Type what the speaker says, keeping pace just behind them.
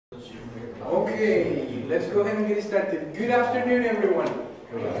Okay, let's go ahead and get started. Good afternoon, everyone.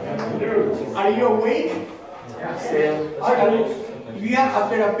 Good afternoon. Are you awake? Yeah,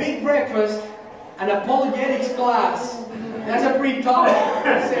 after a big breakfast, an apologetics class. That's a pretty tough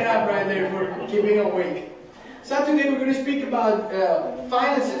setup right there for keeping awake. So today we're going to speak about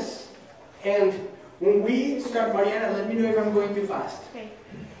finances. And when we start, Mariana, let me know if I'm going too fast. Okay.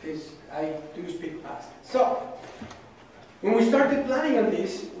 Because I do speak fast. So, when we started planning on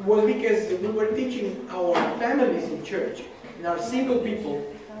this was because we were teaching our families in church and our single people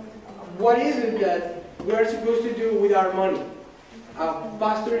what is it that we are supposed to do with our money.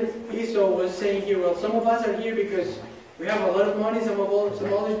 Pastor Iso was saying here, well, some of us are here because we have a lot of money, some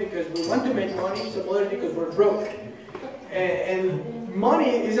others because we want to make money, some others because we're broke. And money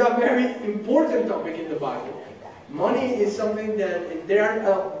is a very important topic in the Bible. Money is something that, there are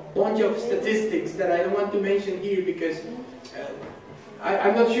a bunch of statistics that I don't want to mention here because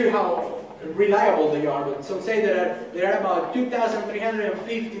I'm not sure how reliable they are, but some say that there are about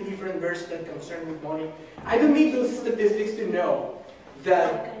 2,350 different verses that concern with money. I don't need those statistics to know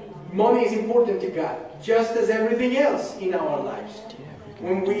that money is important to God, just as everything else in our lives.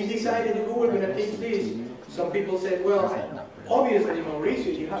 When we decided who we're going to teach this, some people said, well, obviously,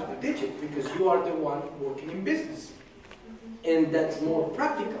 Mauricio, you have to teach it because you are the one working in business. And that's more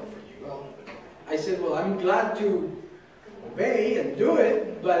practical for you. Well, I said, well, I'm glad to obey and do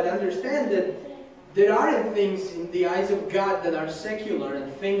it, but understand that there are things in the eyes of God that are secular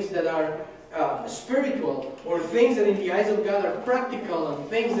and things that are spiritual, or things that in the eyes of God are practical and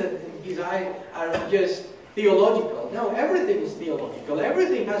things that in His eyes are just theological. No, everything is theological.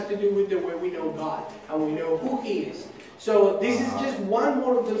 Everything has to do with the way we know God and we know who He is. So this is just one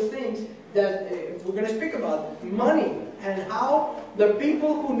more of those things that we're going to speak about. Money and how the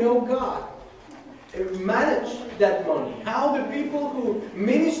people who know God manage that money. How the people who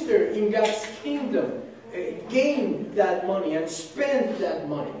minister in God's kingdom gain that money and spend that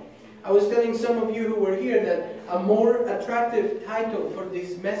money. I was telling some of you who were here that a more attractive title for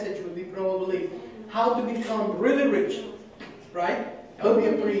this message would be probably How to Become Really Rich. Right? That would be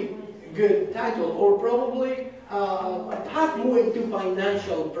a pretty good title. Or probably a pathway to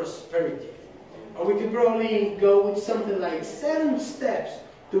financial prosperity. Or we could probably go with something like 7 steps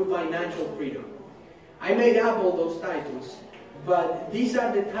to financial freedom. I made up all those titles, but these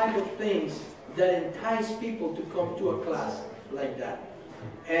are the type of things that entice people to come to a class like that.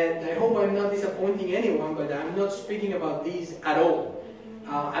 And I hope I'm not disappointing anyone, but I'm not speaking about these at all.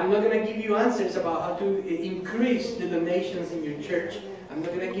 I'm not going to give you answers about how to increase the donations in your church. I'm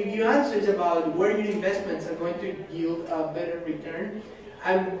not going to give you answers about where your investments are going to yield a better return.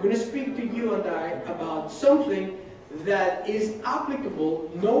 I'm going to speak to you and I about something that is applicable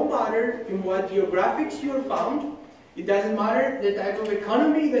no matter in what geographics you are found. It doesn't matter the type of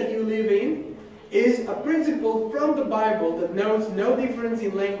economy that you live in. Is a principle from the Bible that knows no difference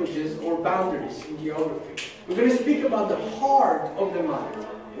in languages or boundaries in geography. We're going to speak about the heart of the matter.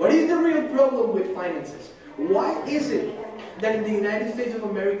 What is the real problem with finances? Why is it that in the United States of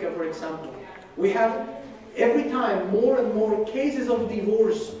America, for example, we have every time more and more cases of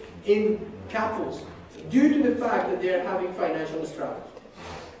divorce in couples due to the fact that they are having financial struggles?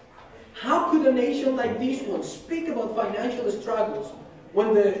 How could a nation like this one speak about financial struggles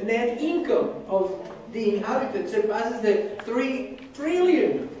when the net income of the inhabitants surpasses the $3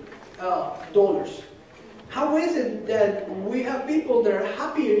 trillion? How is it that we have people that are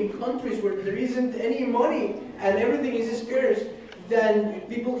happier in countries where there isn't any money and everything is scarce than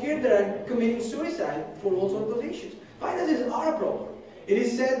people here that are committing suicide for all sorts of issues? Finances are a problem. It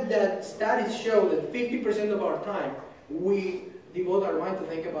is said that studies show that 50% of our time we devote our mind to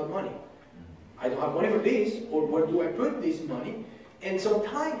think about money. I don't have money for this, or where do I put this money? And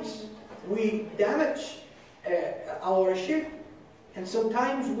sometimes we damage our ship, and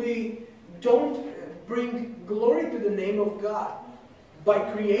sometimes we don't bring glory to the name of God by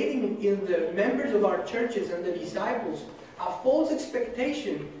creating in the members of our churches and the disciples a false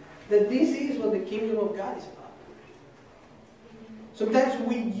expectation that this is what the kingdom of God is about. Sometimes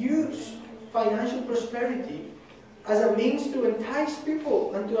we use financial prosperity as a means to entice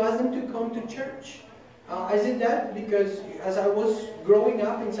people and to ask them to come to church. I said that because as I was growing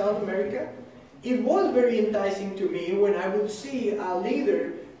up in South America, it was very enticing to me when I would see a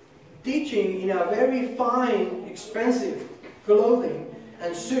leader teaching in a very fine, expensive clothing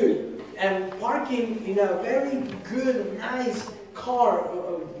and suit and parking in a very good, nice car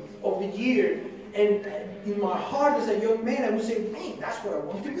of the year. And in my heart as a young man, I would say, man, that's what I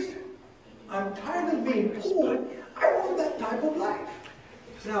want to be. I'm tired of being poor. I want that type of life.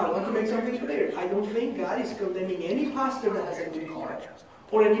 Now, I want to make something clear. I don't think God is condemning any pastor that has a good car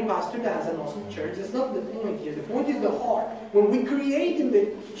or any pastor that has an awesome church. That's not the point here. The point is the heart. When we create in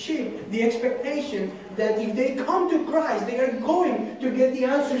the sheep the expectation that if they come to Christ, they are going to get the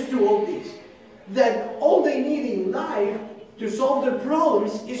answers to all this. That all they need in life to solve their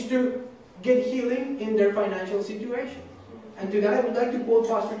problems is to get healing in their financial situation. And to that I would like to quote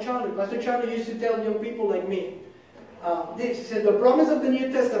Pastor Charlie. Pastor Charlie used to tell young people like me this. He said, the promise of the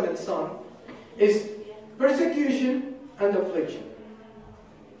New Testament, son, is persecution and affliction.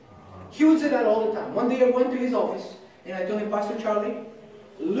 He would say that all the time. One day I went to his office and I told him, Pastor Charlie,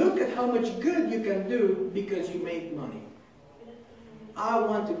 look at how much good you can do because you make money. I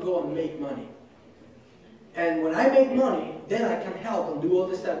want to go and make money. And when I make money, then I can help and do all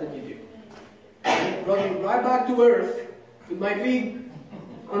the stuff that you do. And he brought me right back to earth with my feet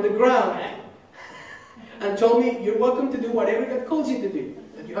on the ground and told me, you're welcome to do whatever God calls you to do.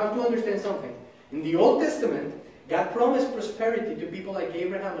 But you have to understand something. In the Old Testament, God promised prosperity to people like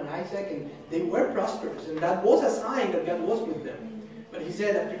Abraham and Isaac, and they were prosperous, and that was a sign that God was with them. But he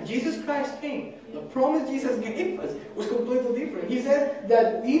said after Jesus Christ came, the promise Jesus gave us was completely different. He said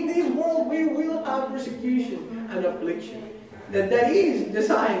that in this world we will have persecution and affliction. That is the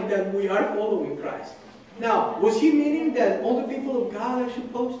sign that we are following Christ. Now, was he meaning that all the people of God are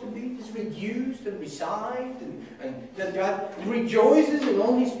supposed to be just reduced and resigned, and that God rejoices in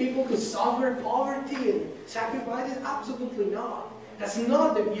all his people to suffer poverty and sacrifices? Absolutely not. That's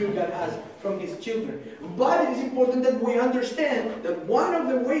not the view God has from his children. But it is important that we understand that one of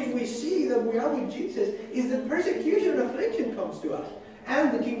the ways we see that we are with Jesus is that persecution and affliction comes to us.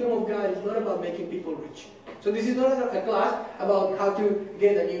 And the kingdom of God is not about making people rich. So this is not a class about how to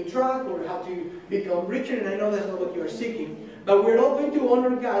get a new truck or how to become richer, and I know that's not what you are seeking. But we're all going to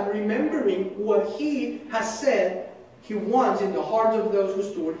honor God, remembering what he has said he wants in the hearts of those who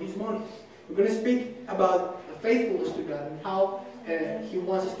steward his money. We're going to speak about faithfulness to God and how he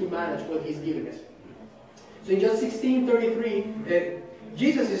wants us to manage what he's given us. So in John 16:33,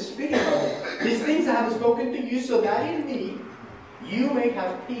 Jesus is speaking about it. These things I have spoken to you so that in me you may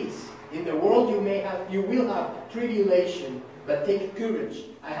have peace. In the world you will have tribulation, but take courage.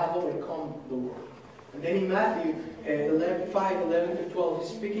 I have overcome the world. And then in Matthew 5:11-12, he's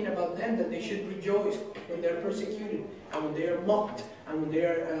speaking about them, that they should rejoice when they're persecuted, and when they are mocked, and when they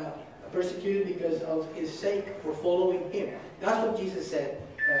are persecuted because of his sake for following him. That's what Jesus said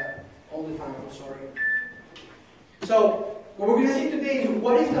all the time. I'm sorry. So, what we're going to see today is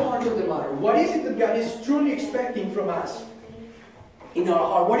what is the heart of the matter? What is it that God is truly expecting from us in our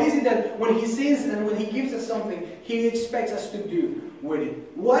heart? What is it that when he says and when he gives us something, he expects us to do with it?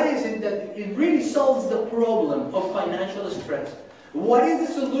 What is it that it really solves the problem of financial stress? What is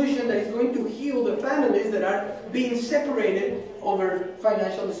the solution that is going to heal the families that are being separated over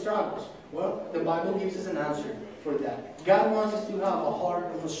financial struggles? Well, the Bible gives us an answer for that. God wants us to have a heart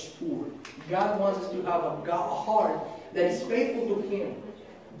of a steward. God wants us to have a heart that is faithful to him.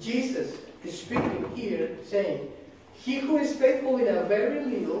 Jesus is speaking here saying, he who is faithful in a very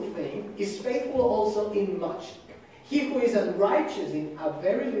little thing is faithful also in much. He who is unrighteous in a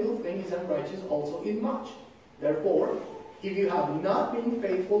very little thing is unrighteous also in much. Therefore, if you have not been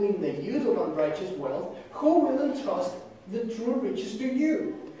faithful in the use of unrighteous wealth, who will entrust the true riches to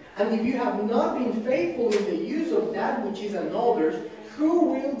you? And if you have not been faithful in the use of that which is another's, who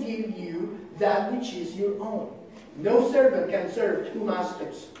will give you that which is your own? No servant can serve two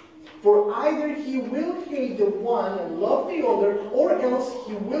masters. For either he will hate the one and love the other, or else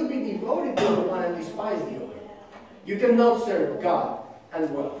he will be devoted to the one and despise the other. You cannot serve God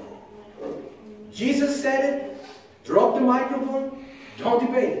and wealth. Jesus said it. Drop the microphone. Don't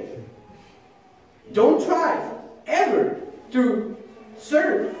debate it. Don't try ever to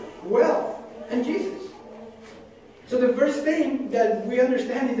serve wealth and Jesus. So the first thing that we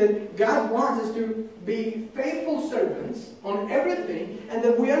understand is that God wants us to be faithful servants on everything, and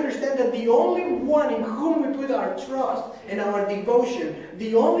that we understand that the only one in whom we put our trust and our devotion,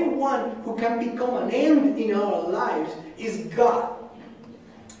 the only one who can become an end in our lives is God.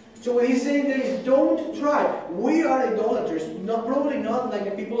 So what he's saying there is, don't try. We are idolaters, probably not like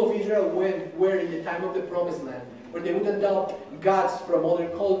the people of Israel were in the time of the Promised Land, where they would adopt gods from other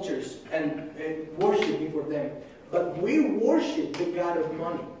cultures and worship before them. But we worship the God of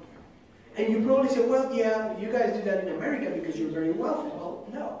money. And you probably say, well, yeah, you guys do that in America because you're very wealthy. Well,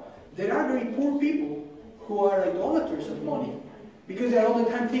 no. There are very poor people who are idolaters of money because they're all the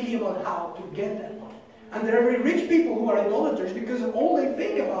time thinking about how to get that money. And there are very rich people who are idolaters because all they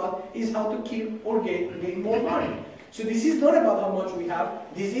think about is how to keep or gain more money. So this is not about how much we have.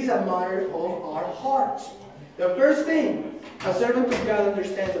 This is a matter of our hearts. The first thing a servant of God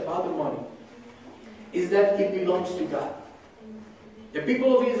understands about the money is that it belongs to God. The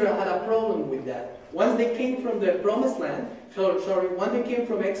people of Israel had a problem with that. Once they came from the promised land, once they came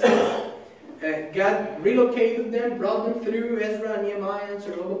from exile, God relocated them, brought them through Ezra, Nehemiah, and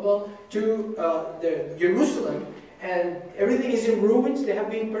Zerubbabel to Jerusalem. And everything is in ruins. They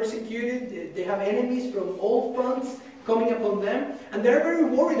have been persecuted. They have enemies from all fronts coming upon them. And they're very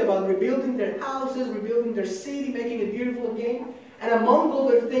worried about rebuilding their houses, rebuilding their city, making it beautiful again. And among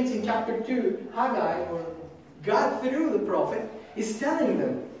other things, in chapter 2, Haggai, or God through the prophet, is telling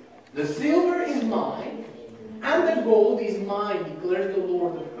them, the silver is mine, and the gold is mine, declares the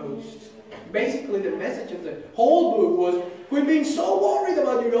Lord of hosts. Basically, the message of the whole book was, we've been so worried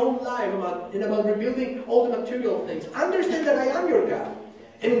about your own life, about rebuilding all the material things. Understand that I am your God.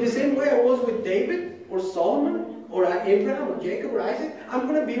 And in the same way I was with David, or Solomon, or Abraham, or Jacob, or Isaac, I'm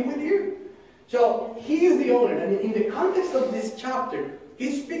going to be with you. So, he is the owner. And in the context of this chapter,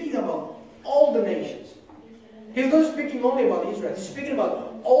 he's speaking about all the nations. He's not speaking only about Israel. He's speaking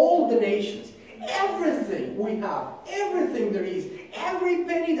about all the nations. Everything we have, everything there is, every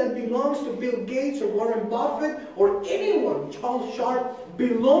penny that belongs to Bill Gates or Warren Buffett or anyone, Charles Sharp,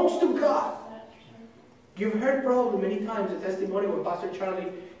 belongs to God. You've heard probably many times the testimony when Pastor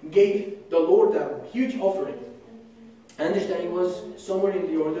Charlie gave the Lord a huge offering. I understand it was somewhere in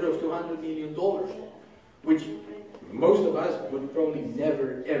the order of $200 million, which most of us would probably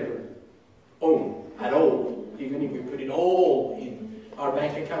never, ever own at all, even if we put it all in our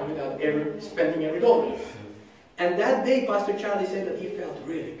bank account without ever spending every dollar. And that day, Pastor Charlie said that he felt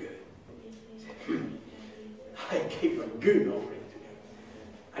really good. He said, I gave a good offering to him.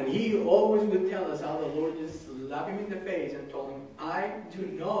 And he always would tell us how the Lord just slapped him in the face and told him, I do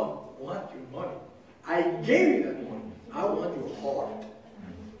not want your money. I gave you that money. I want your heart.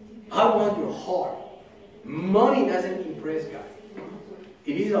 I want your heart. Money doesn't impress God.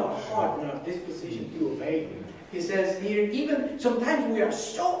 It is our heart and our disposition to obey Him. He says here, even sometimes we are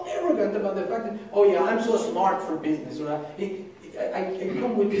so arrogant about the fact that, oh yeah, I'm so smart for business. Or I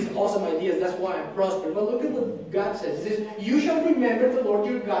come with these awesome ideas, that's why I'm prosperous. But look at what God says. He says, you shall remember the Lord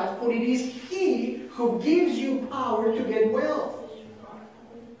your God, for it is He who gives you power to get wealth.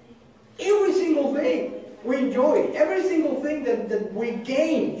 Every single thing we enjoy, every single thing that we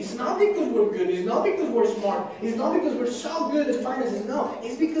gain, it's not because we're good, it's not because we're smart, it's not because we're so good at finances. No,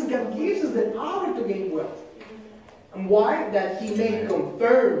 it's because God gives us the power to gain wealth. And why? That He may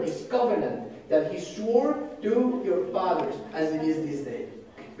confirm His covenant that He swore to your fathers as it is this day.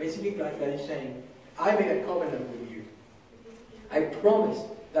 Basically, like that is saying, I made a covenant with you. I promise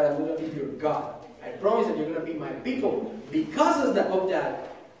that I'm going to be your God. I promise that you're going to be my people. Because of that,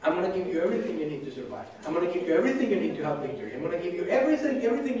 I'm going to give you everything you need to survive. I'm going to give you everything you need to have victory. I'm going to give you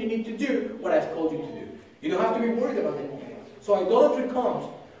everything you need to do what I've called you to do. You don't have to be worried about anything else. So idolatry comes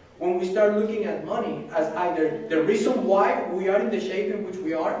when we start looking at money as either the reason why we are in the shape in which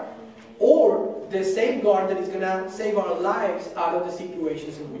we are, or the safeguard that is going to save our lives out of the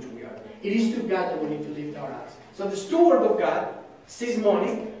situations in which we are. It is to God that we need to lift our eyes. So the steward of God sees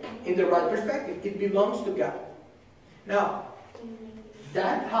money in the right perspective. It belongs to God. Now,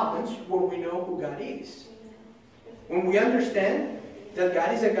 that happens when we know who God is. When we understand that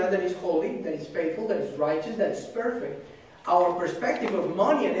God is a God that is holy, that is faithful, that is righteous, that is perfect, our perspective of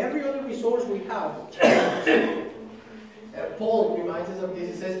money and every other resource we have changes. Paul reminds us of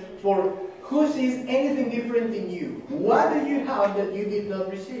this. He says, for who sees anything different in you? What do you have that you did not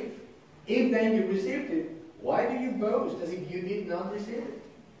receive? If then you received it, why do you boast as if you did not receive it?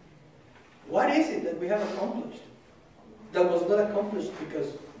 What is it that we have accomplished that was not accomplished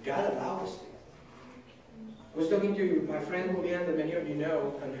because God allowed us to? I was talking to my friend Julian, that many of you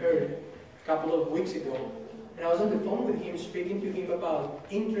know and heard a couple of weeks ago. And I was on the phone with him, speaking to him about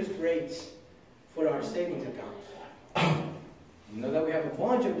interest rates for our savings accounts. You know that we have a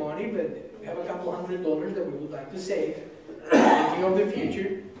bunch of money, but we have a couple $100 that we would like to save, thinking of the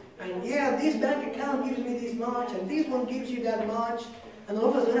future. And yeah, this bank account gives me this much, and this one gives you that much. And all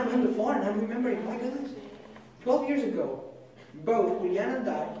of a sudden I'm on the phone and I'm remembering, my goodness, 12 years ago, both Julian and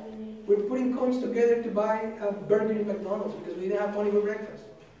I were putting coins together to buy a burger in McDonald's because we didn't have money for breakfast.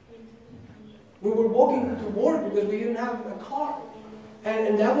 We were walking to work because we didn't have a car.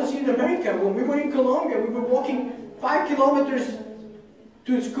 And that was in America. When we were in Colombia, we were walking 5 kilometers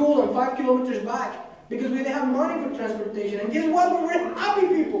to school and 5 kilometers back because we didn't have money for transportation. And guess what? We were happy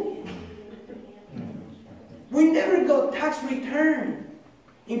people. We never got tax return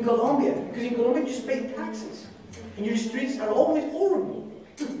in Colombia because in Colombia you just pay taxes. And your streets are always horrible.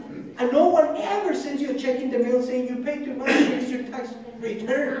 And no one ever sends you a check in the mail saying you paid too much, here's your tax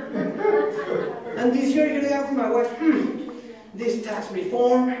return. And this year here I am with my wife, this tax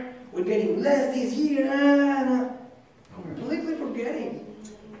reform, we're getting less this year. Completely forget forgetting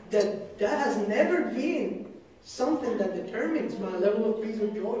that that has never been something that determines my level of peace or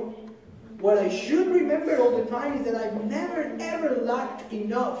joy. What I should remember all the time is that I've never ever lacked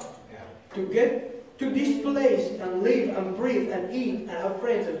enough to get to this place and live and breathe and eat and have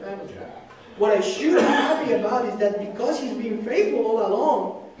friends and family. What I should be happy about is that because He's been faithful all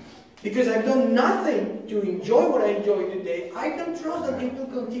along, because I've done nothing to enjoy what I enjoy today, I can trust that He will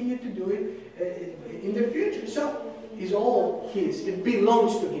continue to do it in the future. So it's all His. It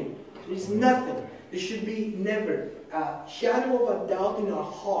belongs to Him. There's nothing. There should be never a shadow of a doubt in our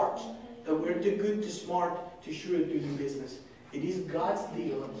hearts that we're too good, too smart, too sure to do business. It is God's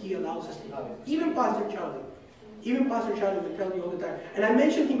deal, and He allows us to have it. Even Pastor Charlie will tell you all the time. And I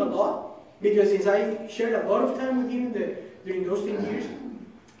mention him a lot because since I shared a lot of time with him during those 10 years,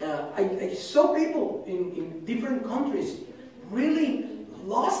 I saw people in different countries really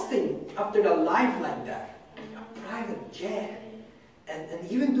lusting after a life like that. A private jet. And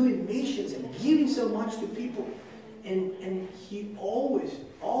even doing missions and giving so much to people. And he always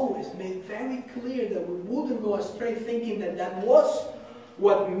made very clear that we wouldn't go astray thinking that that was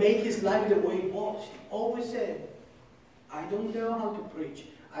what made his life the way it was. He always said, I don't know how to preach.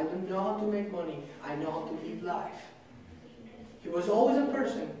 I don't know how to make money. I know how to live life. He was always a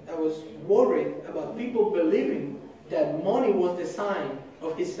person that was worried about people believing that money was the sign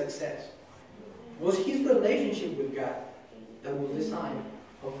of his success. It was his relationship with God that was the sign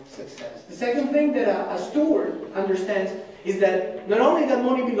of success. The second thing that a steward understands is that not only that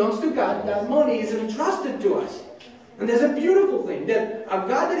money belongs to God, that money is entrusted to us. And that's a beautiful thing, that a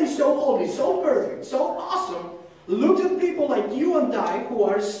God that is so holy, so perfect, so awesome, looks at people like you and I who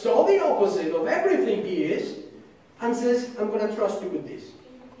are so the opposite of everything He is, and says, I'm going to trust you with this.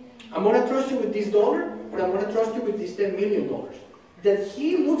 I'm going to trust you with this dollar, but I'm going to trust you with this $10 million. That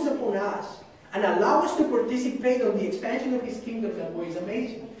He looks upon us and allows us to participate on the expansion of His kingdom that way is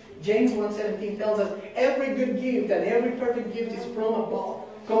amazing. James 1:17 tells us, every good gift and every perfect gift is from above,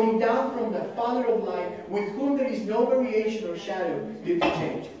 coming down from the Father of light, with whom there is no variation or shadow due to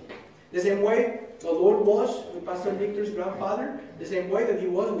change. The same way the Lord was with Pastor Victor's grandfather, the same way that He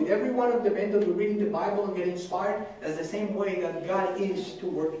was with every one of the men that were reading the Bible and get inspired, that's the same way that God is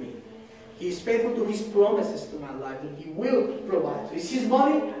toward me. He is faithful to His promises to my life, and He will provide. So it's His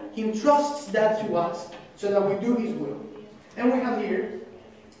money, He entrusts that to us, so that we do His will. And we have here,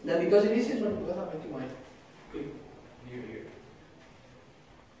 that because it is His money, what happened to my view here?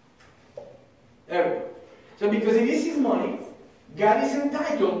 There we go. So because it is His money, God is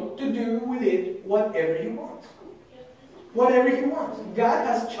entitled to do with it whatever He wants. Whatever He wants. God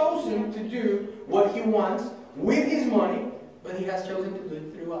has chosen to do what He wants with His money, but He has chosen to do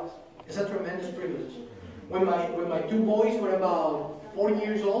it through us. It's a tremendous privilege. When my two boys were about 4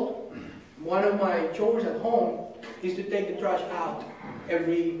 years old, one of my chores at home is to take the trash out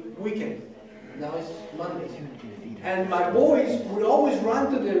every weekend. Now it's Mondays. And my boys would always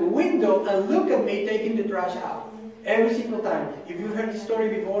run to the window and look at me taking the trash out. Every single time. If you've heard the story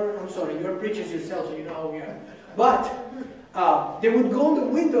before, I'm sorry, you're preachers yourself, so you know how we are. But they would go in the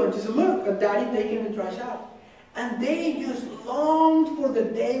window and just look at Daddy taking the trash out. And they just longed for the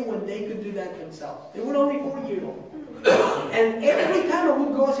day when they could do that themselves. They were only 4 years old. And every time I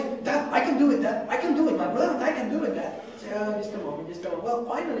would go and say, Dad, I can do it, Dad, I can do it, my brother and I can do it, Dad. I say, oh, just a moment, just a moment. Well,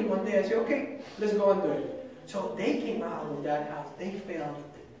 finally one day I say, okay, let's go and do it. So they came out of that house, they felt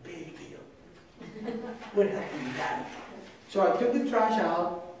a big deal. What happened to Daddy? So I took the trash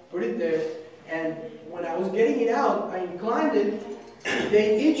out, put it there, and when I was getting it out, I inclined it.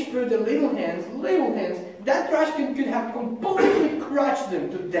 They each put their little hands. That trash can could have completely crushed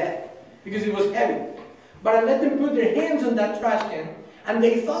them to death because it was heavy. But I let them put their hands on that trash can, and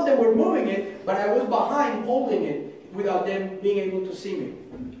they thought they were moving it, but I was behind holding it without them being able to see me.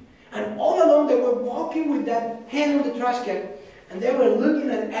 And all along they were walking with that hand on the trash can, and they were looking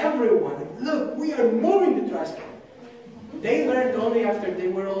at everyone. Look, we are moving the trash can. They learned only after they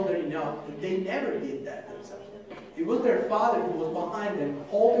were older enough that they never did that themselves. It was their father who was behind them,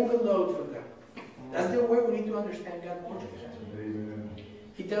 holding the load for them. That's the way we need to understand God works.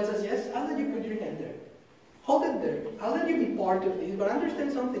 He tells us, yes, I'll let you put your hand there. Hold it there. I'll let you be part of this, but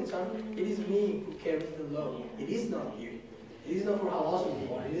understand something, son. It is me who carries the load. It is not you. It is not for how awesome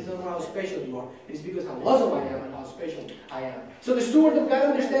you are. It is not for how special you are. It is because how awesome I am and how special I am. So the steward of God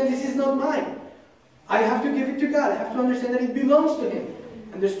understands this is not mine. I have to give it to God. I have to understand that it belongs to Him.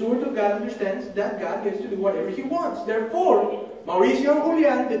 And the steward of God understands that God gets to do whatever He wants. Therefore, Mauricio and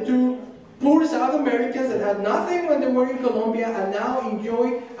Julian, the two poor South Americans that had nothing when they were in Colombia and now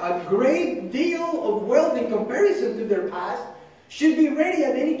enjoy a great deal of wealth in comparison to their past, should be ready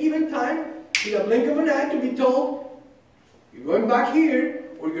at any given time, with a blink of an eye, to be told, You're going back here,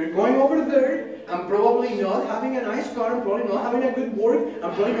 or you're going over there, and probably not having a nice car, and probably not having a good work, and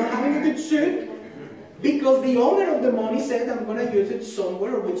probably not having a good suit, because the owner of the money said, I'm going to use it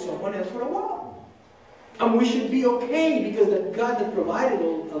somewhere or with someone else for a while. And we should be okay, because the God that provided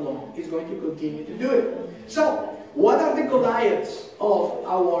all along is going to continue to do it. So, what are the Goliaths of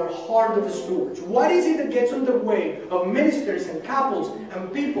our heart of stewards? What is it that gets in the way of ministers and couples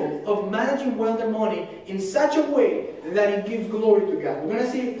and people of managing well their money in such a way that it gives glory to God? We're going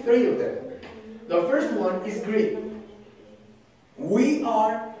to see 3 of them. The first one is greed. We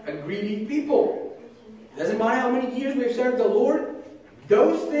are a greedy people. Doesn't matter how many years we've served the Lord,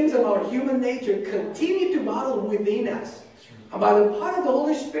 those things of our human nature continue to battle within us. And by the power of the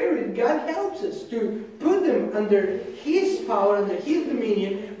Holy Spirit, God helps us to put them under His power, under His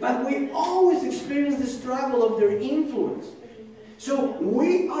dominion, but we always experience the struggle of their influence. So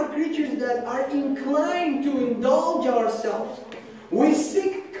we are creatures that are inclined to indulge ourselves. We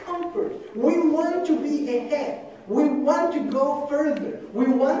seek comfort. We want to be ahead. We want to go further. We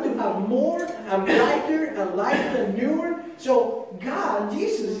want to have more and brighter and lighter and newer. So God,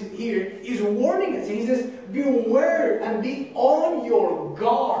 Jesus here, is warning us. He says, beware and be on your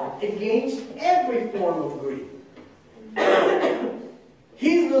guard against every form of greed.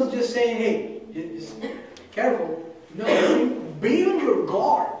 He's not just saying, hey, just careful. No, be on your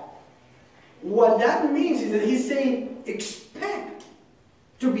guard. What that means is that He's saying, expect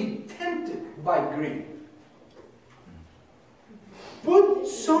to be tempted by greed. Put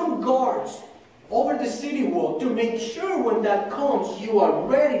some guards over the city wall to make sure when that comes, you are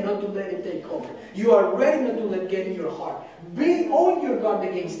ready not to let it take over. You are ready not to let it get in your heart. Be on your guard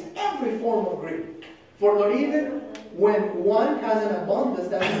against every form of greed. For not even when one has an abundance,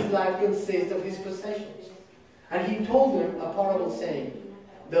 that his life consists of his possessions. And He told them a parable saying,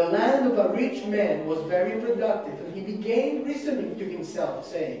 the land of a rich man was very productive, and he began reasoning to himself,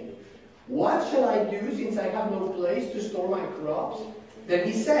 saying, what shall I do since I have no place to store my crops? Then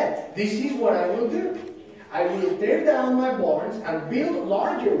he said, this is what I will do. I will tear down my barns and build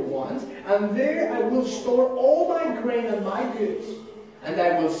larger ones, and there I will store all my grain and my goods. And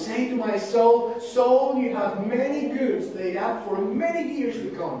I will say to my soul, soul, you have many goods laid up for many years to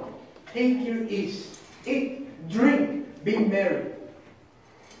come. Take your ease, eat, drink, be merry.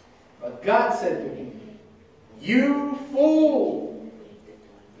 But God said to him, you fool!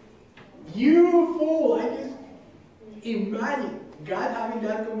 You fool! I just imagine God having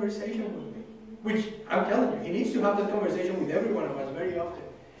that conversation with me. Which, I'm telling you, He needs to have that conversation with every one of us very often.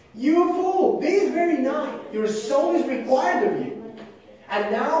 You fool! This very night, your soul is required of you.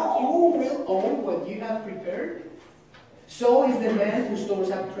 And now who will own what you have prepared? So is the man who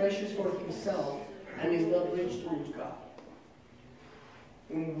stores up treasures for himself and is not rich towards God.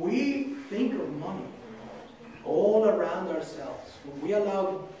 When we think of money all around ourselves, when we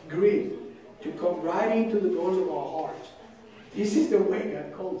allow greed to come right into the doors of our hearts, this is the way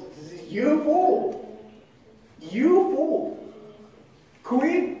God calls us. He says, you fool! You fool!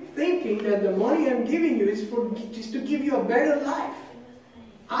 Quit thinking that the money I'm giving you is to give you a better life.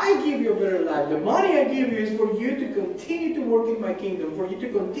 I give you a better life. The money I give you is for you to continue to work in my kingdom, for you to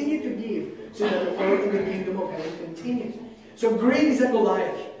continue to give, so that the work in the kingdom of heaven continues. So greed is a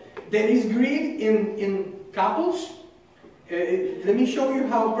Goliath. There is greed in couples. Let me show you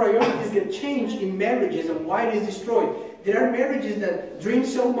how priorities get changed in marriages and why it is destroyed. There are marriages that dream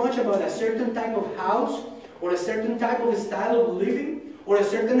so much about a certain type of house, or a certain type of style of living, or a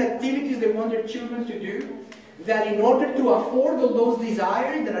certain activities they want their children to do, that in order to afford all those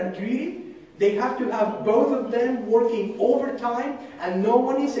desires that are greedy, they have to have both of them working overtime, and no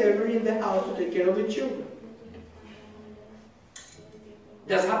one is ever in the house to take care of the children.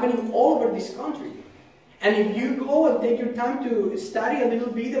 That's happening all over this country. And if you go and take your time to study a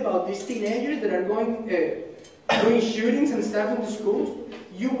little bit about these teenagers that are going doing shootings and stuff in the schools,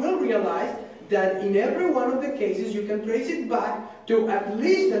 you will realize that in every one of the cases you can trace it back to at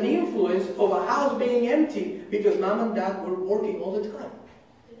least an influence of a house being empty because mom and dad were working all the time.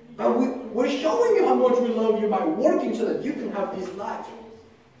 But we're showing you how much we love you by working so that you can have this life.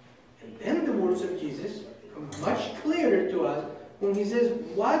 And then the words of Jesus come much clearer to us when He says,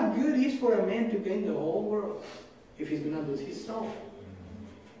 what good is for a man to gain the whole world if he's going to lose his soul?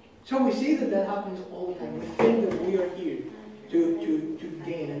 So we see that happens all the time. We think that we are here to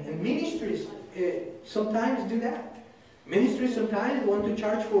gain. And ministries sometimes do that. Ministries sometimes want to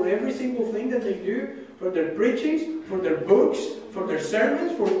charge for every single thing that they do, for their preachings, for their books, for their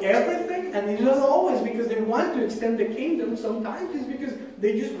sermons, for everything. And it's not always because they want to extend the kingdom. Sometimes it's because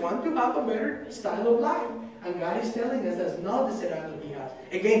they just want to have a better style of life. And God is telling us that's not the setup that He has.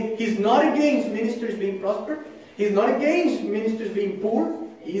 Again, He's not against ministers being prospered. He's not against ministers being poor.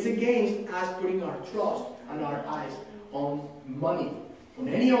 He's against us putting our trust and our eyes on money, on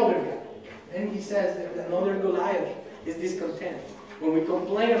any other guy. And he says that another Goliath is discontent. When we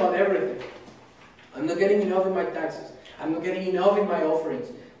complain about everything, I'm not getting enough in my taxes. I'm not getting enough in my offerings.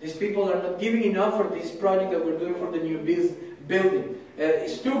 These people are not giving enough for this project that we're doing for the new building.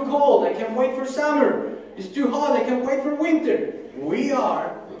 It's too cold. I can't wait for summer. It's too hot. I can't wait for winter. We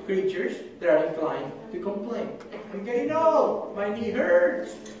are creatures that are inclined to complain. I'm getting old. My knee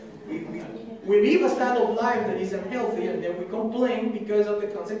hurts. We live a style of life that is unhealthy, and then we complain because of the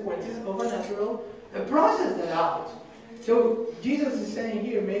consequences of a natural process that happens. So Jesus is saying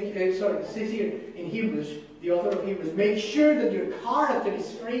here, it says here in Hebrews, the author of Hebrews, make sure that your character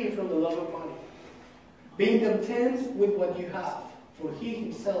is free from the love of money. Being content with what you have. For he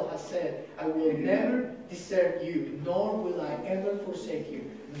himself has said, I will never desert you, nor will I ever forsake you.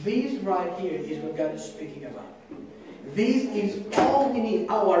 This right here is what God is speaking about. This is all we need.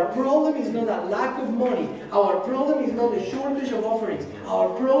 Our problem is not a lack of money. Our problem is not a shortage of offerings. Our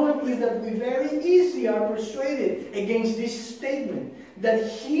problem is that we very easily are persuaded against this statement that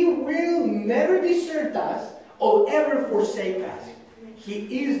He will never desert us or ever forsake us.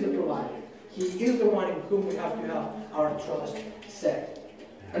 He is the provider. He is the one in whom we have to have our trust set.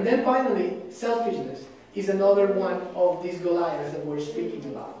 And then finally, selfishness is another one of these Goliaths that we're speaking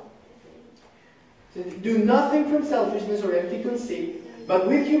about. So do nothing from selfishness or empty conceit, but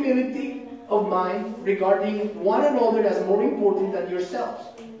with humility of mind regarding one another as more important than yourselves.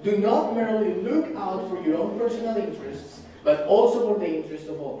 Do not merely look out for your own personal interests, but also for the interests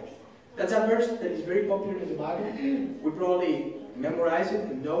of others. That's a verse that is very popular in the Bible. We probably memorize it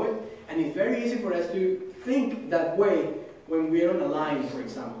and know it. And it's very easy for us to think that way when we're on a line, for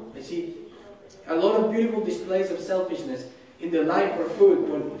example. I see a lot of beautiful displays of selfishness in the line for food.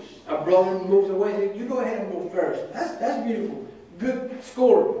 When a brother moves away, you go ahead and move first. That's beautiful. Good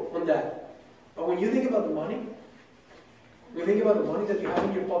score on that. But when you think about the money, when you think about the money that you have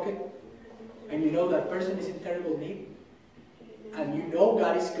in your pocket, and you know that person is in terrible need, and you know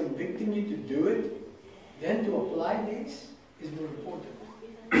God is convicting you to do it, then to apply this is more important.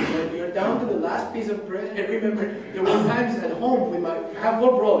 When you're down to the last piece of bread, I remember there were times at home I have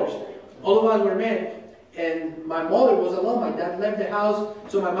 4 brothers. All of us were men. And my mother was alone. My dad left the house,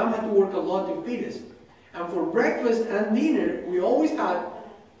 so my mom had to work a lot to feed us. And for breakfast and dinner, we always had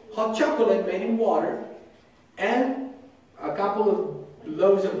hot chocolate made in water and a couple of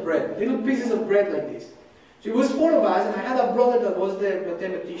loaves of bread, little pieces of bread like this. So it was 4 of us, and I had a brother that was the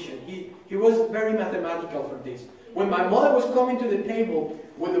mathematician. He was very mathematical for this. When my mother was coming to the table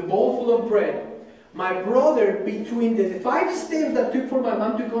with a bowl full of bread, my brother, between the 5 steps that took for my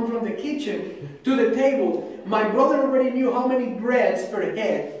mom to come from the kitchen to the table, my brother already knew how many breads per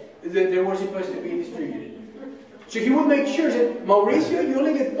head that they were supposed to be distributed. So he would make sure, that Mauricio, you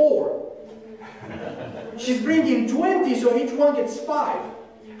only get 4. She's bringing 20, so each one gets 5.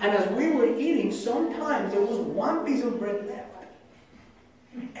 And as we were eating, sometimes there was 1 piece of bread left.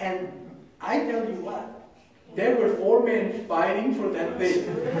 And I tell you what, there were 4 men fighting for that thing.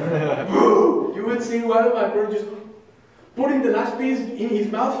 You would see one of my brothers just putting the last piece in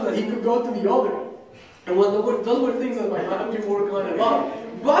his mouth so that he could go to the other. And those were things that my mom had to work on a lot.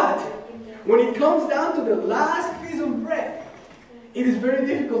 But when it comes down to the last piece of bread, it is very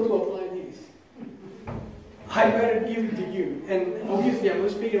difficult to apply this. I better give it to you. And obviously I'm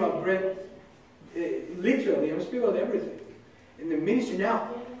not speaking about bread literally. I'm speaking about everything. In the ministry now,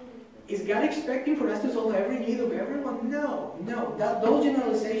 is God expecting for us to solve every need of everyone? No. Those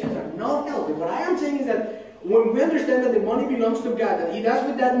generalizations are not healthy. What I am saying is that when we understand that the money belongs to God, that He does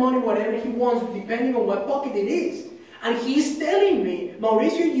with that money whatever He wants, depending on what pocket it is, and He's telling me,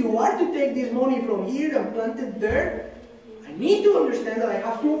 Mauricio, you are to take this money from here and plant it there, I need to understand that I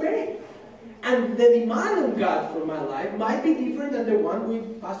have to obey. And the demand of God for my life might be different than the one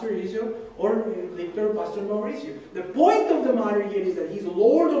with Pastor Mauricio or Victor or Pastor Mauricio. The point of the matter here is that He's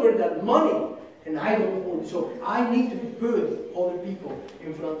Lord over that money, and I don't hold it. So I need to put other people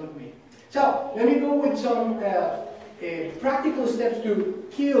in front of me. So let me go with some practical steps to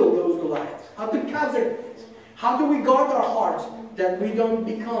kill those Goliaths. How to cut their heads. How do we guard our hearts that we don't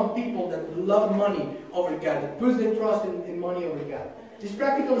become people that love money over God, that puts their trust in money over God? These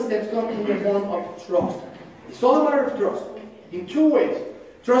practical steps come in the form of trust. It's all a matter of trust. In 2 ways.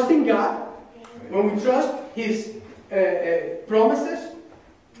 Trusting God, when we trust His promises.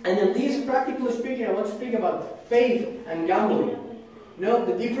 And in this, practically speaking, I want to speak about faith and gambling. You know,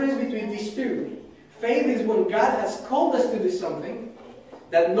 the difference between these two. Faith is when God has called us to do something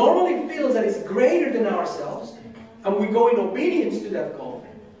that normally feels that it's greater than ourselves, and we go in obedience to that call.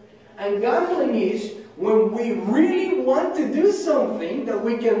 And gambling is when we really want to do something that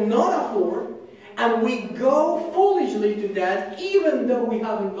we cannot afford, and we go foolishly to that even though we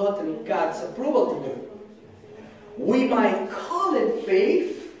haven't gotten God's approval to do it. We might call it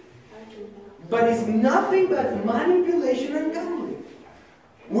faith, but it's nothing but manipulation and gambling.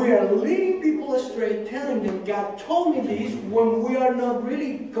 We are leading people astray, telling them God told me this, when we are not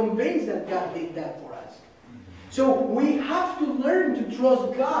really convinced that God did that for us. So we have to learn to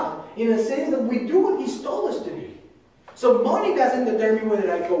trust God in a sense that we do what He's told us to do. So money doesn't determine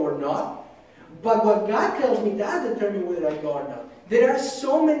whether I go or not, but what God tells me does determine whether I go or not. There are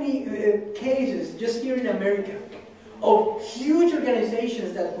so many cases just here in America of huge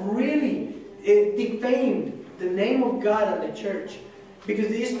organizations that really defamed the name of God and the church because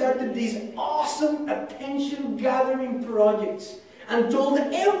they started these awesome attention-gathering projects and told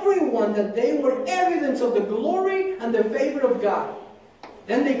everyone that they were evidence of the glory and the favor of God.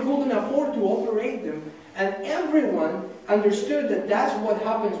 Then they couldn't afford to operate them, and everyone understood that that's what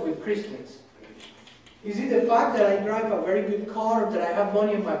happens with Christians. You see, the fact that I drive a very good car, that I have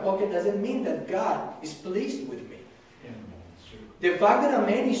money in my pocket, doesn't mean that God is pleased with me. The fact that a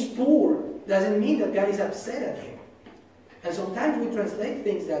man is poor doesn't mean that God is upset at him. And sometimes we translate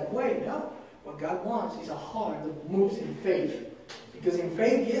things that way. No, what God wants is a heart that moves in faith. Because in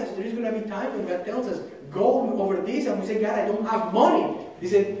faith, yes, there is going to be times when God tells us, go over this, and we say, God, I don't have money. He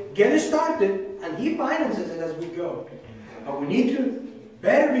said, get it started, and He finances it as we go. But we need to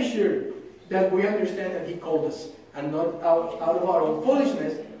better be sure that we understand that He called us, and not out of our own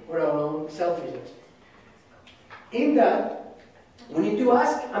foolishness or our own selfishness. In that, we need to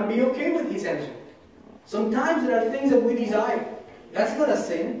ask and be okay with His answer. Sometimes there are things that we desire. That's not a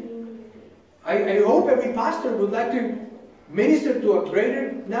sin. I hope every pastor would like to minister to a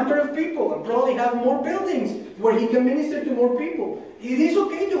greater number of people and probably have more buildings where he can minister to more people. It is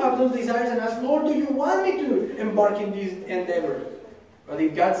okay to have those desires and ask, Lord, do you want me to embark in this endeavor? But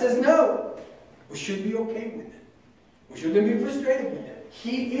if God says no, we should be okay with it. We shouldn't be frustrated with that.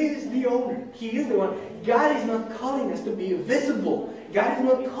 He is the owner. He is the one. God is not calling us to be visible. God is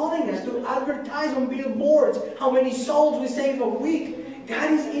not calling us to advertise on billboards how many souls we save a week.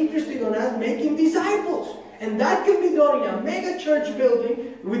 God is interested in us making disciples. And that can be done in a mega church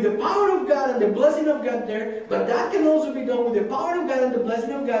building with the power of God and the blessing of God there. But that can also be done with the power of God and the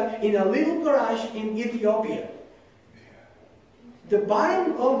blessing of God in a little garage in Ethiopia. The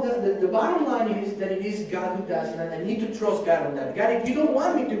bottom line is that it is God who does it, and I need to trust God on that. God, if you don't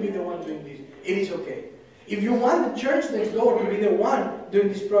want me to be the one doing this, it is okay. If you want the church next door to be the one doing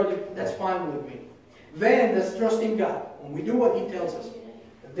this project, that's fine with me. Then that's trusting God. When we do what He tells us,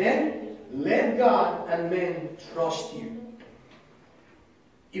 then let God and men trust you.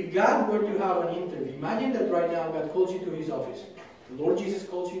 If God were to have an interview, imagine that right now God calls you to His office. The Lord Jesus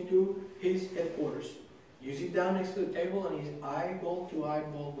calls you to His headquarters. You sit down next to the table and He's eyeball to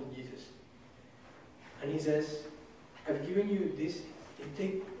eyeball with Jesus. And He says, I've given you this.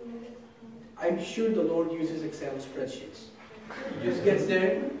 I'm sure the Lord uses Excel spreadsheets. He just gets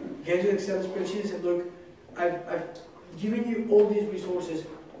there, gets you Excel spreadsheets and says, look, I've given you all these resources.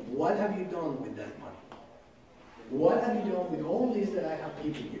 What have you done with that money? What have you done with all this that I have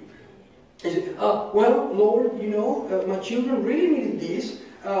given you? He said, well, Lord, you know, my children really needed this.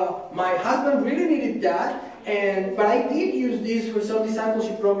 My husband really needed that. But I did use this for some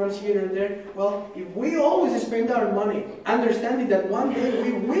discipleship programs here and there. Well, if we always spend our money understanding that one day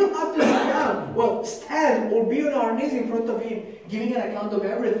we will have to sit down, stand or be on our knees in front of Him, giving an account of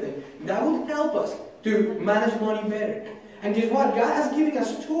everything, that will help us to manage money better. And guess what? God has given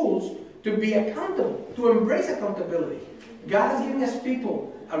us tools to be accountable, to embrace accountability. God has given us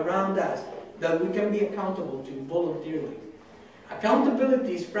people around us that we can be accountable to voluntarily.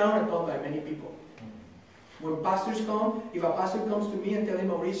 Accountability is frowned upon by many people. When pastors come, if a pastor comes to me and tells him,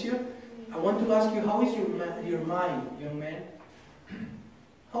 Mauricio, I want to ask you, how is your mind, young man?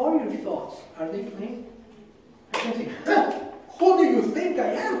 How are your thoughts? Are they clean? I can say, who do you think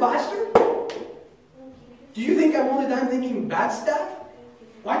I am, pastor? Do you think I'm all the time thinking bad stuff?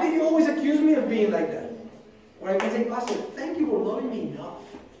 Why do you always accuse me of being like that? Or I can say, Pastor, thank you for loving me enough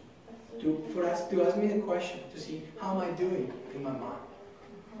for us to ask me the question to see how am I doing in my mind.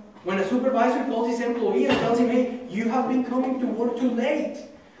 When a supervisor calls his employee and tells him, hey, you have been coming to work too late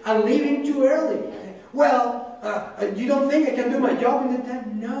and leaving too early. Well, you don't think I can do my job in the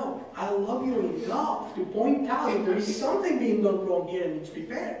time? No, I love you enough to point out that there is something being done wrong here and it's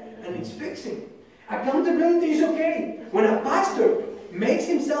prepared and it's fixing. Accountability is okay. When a pastor makes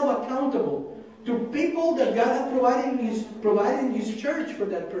himself accountable to people that God has provided in His church for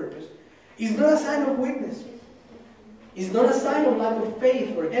that purpose, it's not a sign of weakness. It's not a sign of lack of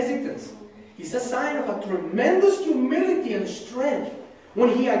faith or hesitance. It's a sign of a tremendous humility and strength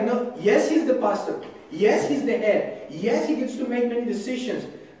when he acknowledges, yes, he's the pastor. Yes, he's the head. Yes, he gets to make many decisions.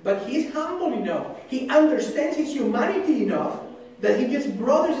 But he's humble enough. He understands his humanity enough that he gets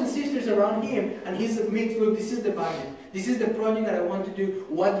brothers and sisters around him and he submits, look, this is the budget. This is the project that I want to do.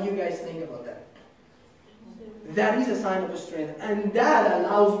 What do you guys think about that? That is a sign of strength. And that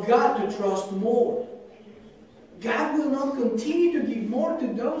allows God to trust more. God will not continue to give more to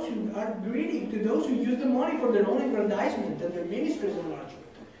those who are greedy, to those who use the money for their own aggrandizement and their ministries enlargement.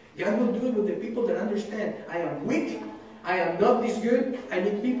 God will do it with the people that understand, I am weak, I am not this good, I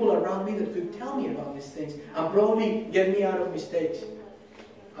need people around me that could tell me about these things and probably get me out of mistakes.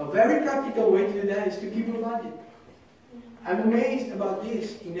 A very practical way to do that is to keep a budget. I'm amazed about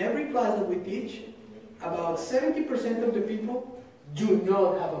this. In every class that we teach, about 70% of the people do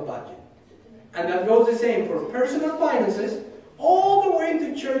not have a budget. And that goes the same for personal finances, all the way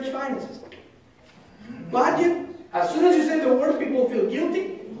to church finances. Budget, as soon as you say the word, people feel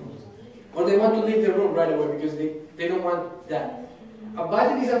guilty, or they want to leave the room right away because they don't want that. A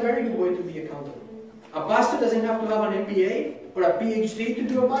budget is a very good way to be accountable. A pastor doesn't have to have an MBA or a PhD to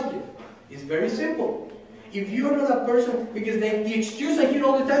do a budget. It's very simple. If you're not a person, because the excuse I hear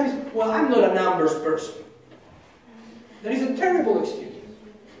all the time is, well, I'm not a numbers person. That is a terrible excuse.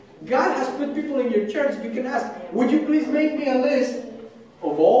 God has put people in your church. You can ask, would you please make me a list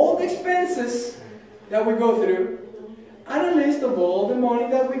of all the expenses that we go through and a list of all the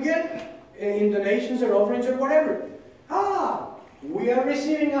money that we get in donations or offerings or whatever. We are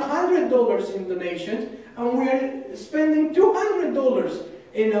receiving $100 in donations and we are spending $200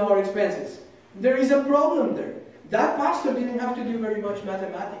 in our expenses. There is a problem there. That pastor didn't have to do very much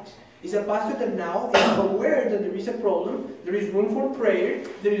mathematics. He's a pastor that now is aware that there is a problem, there is room for prayer,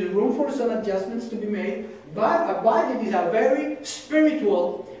 there is room for some adjustments to be made, but a budget is a very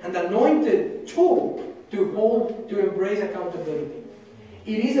spiritual and anointed tool to embrace accountability.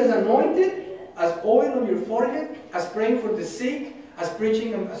 It is as anointed as oil on your forehead, as praying for the sick, as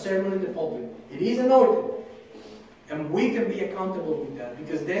preaching a sermon in the pulpit. It is anointed. And we can be accountable with that.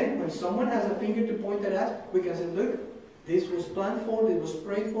 Because then, when someone has a finger to point at us, we can say, look, this was planned for, this was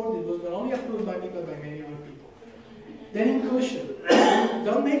prayed for, this was not only approved by me, but by many other people. Then inclusion.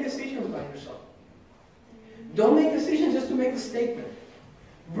 Don't make decisions by yourself. Don't make decisions just to make a statement.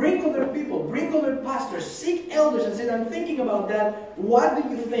 Bring other people, bring other pastors, seek elders and say, I'm thinking about that. What do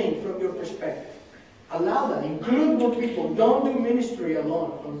you think from your perspective? Allow that. Include more people. Don't do ministry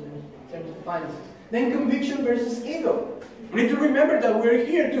alone in terms of finances. Then conviction versus ego. We need to remember that we're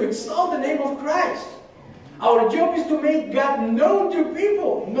here to exalt the name of Christ. Our job is to make God known to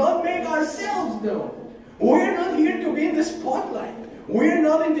people, not make ourselves known. We're not here to be in the spotlight. We're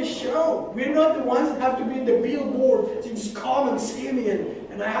not in the show. We're not the ones that have to be in the billboard. So just come and see me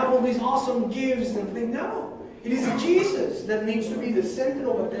and I have all these awesome gifts and things. No. It is Jesus that needs to be the center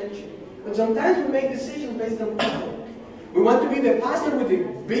of attention. But sometimes we make decisions based on people. We want to be the pastor with the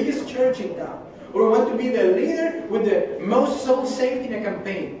biggest church in town. Or we want to be the leader with the most soul saved in a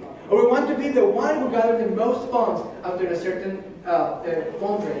campaign. Or we want to be the one who gathered the most funds after a certain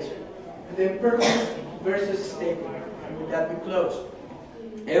fundraiser. And then purpose versus statement. And with that we close.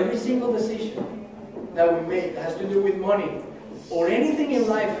 Every single decision that we make that has to do with money, or anything in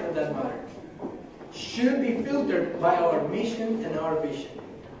life for that matter, should be filtered by our mission and our vision.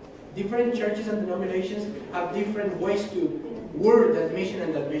 Different churches and denominations have different ways to word that mission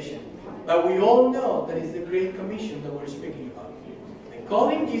and that vision. But we all know that it's the Great Commission that we're speaking about. The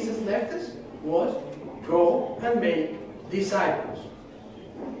calling Jesus left us was, go and make disciples.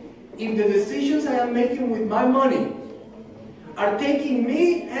 If the decisions I am making with my money are taking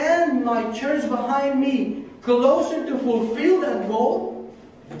me and my church behind me closer to fulfill that goal,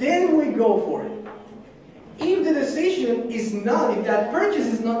 then we go for it. If the decision is not, if that purchase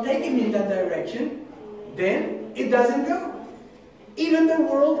is not taking me in that direction, then it doesn't go. Even the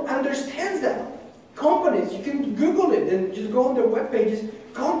world understands that. Companies, you can Google it and just go on their web pages.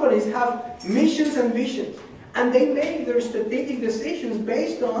 Companies have missions and visions. And they make their strategic decisions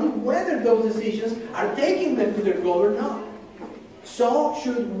based on whether those decisions are taking them to their goal or not. So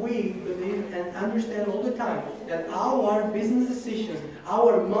should we believe and understand all the time that our business decisions,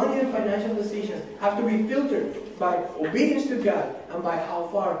 our money and financial decisions have to be filtered by obedience to God and by how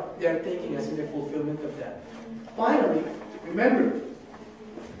far they are taking us in the fulfillment of that. Finally, remember,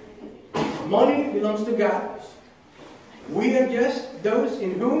 money belongs to God. We are just those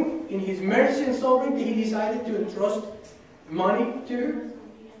in whom, in His mercy and sovereignty, He decided to entrust money to,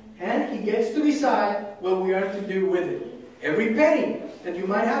 and He gets to decide what we are to do with it. Every penny that you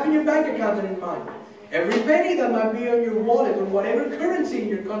might have in your bank account and in mine, every penny that might be on your wallet or whatever currency in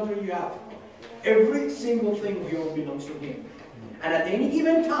your country you have, Every single thing we all belongs to Him. And at any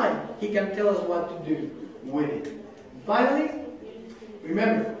given time, He can tell us what to do with it. Finally,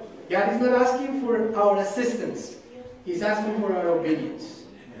 remember, God is not asking for our assistance. He's asking for our obedience.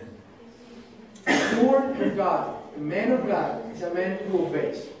 A steward of God, a man of God, is a man who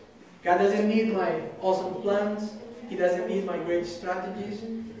obeys. God doesn't need my awesome plans. He doesn't need my great strategies.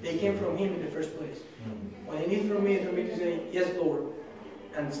 They came from Him in the first place. What He needs from me is for me to say, yes, Lord,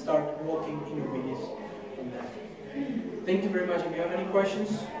 and start walking in obedience from that. Thank you very much. If you have any questions,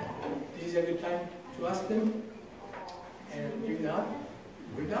 this is a good time to ask them. And if not,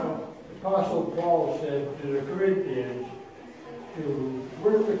 we're done. Apostle Paul said to the Corinthians to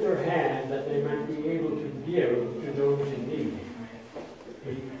work with their hands that they might be able to give to those in need.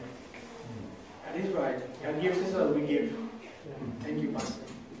 That is right. God gives us what we give. Thank you, Pastor.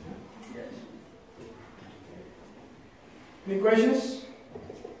 Yes. Any questions?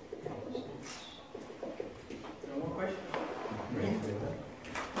 No more questions?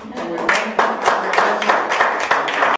 Great.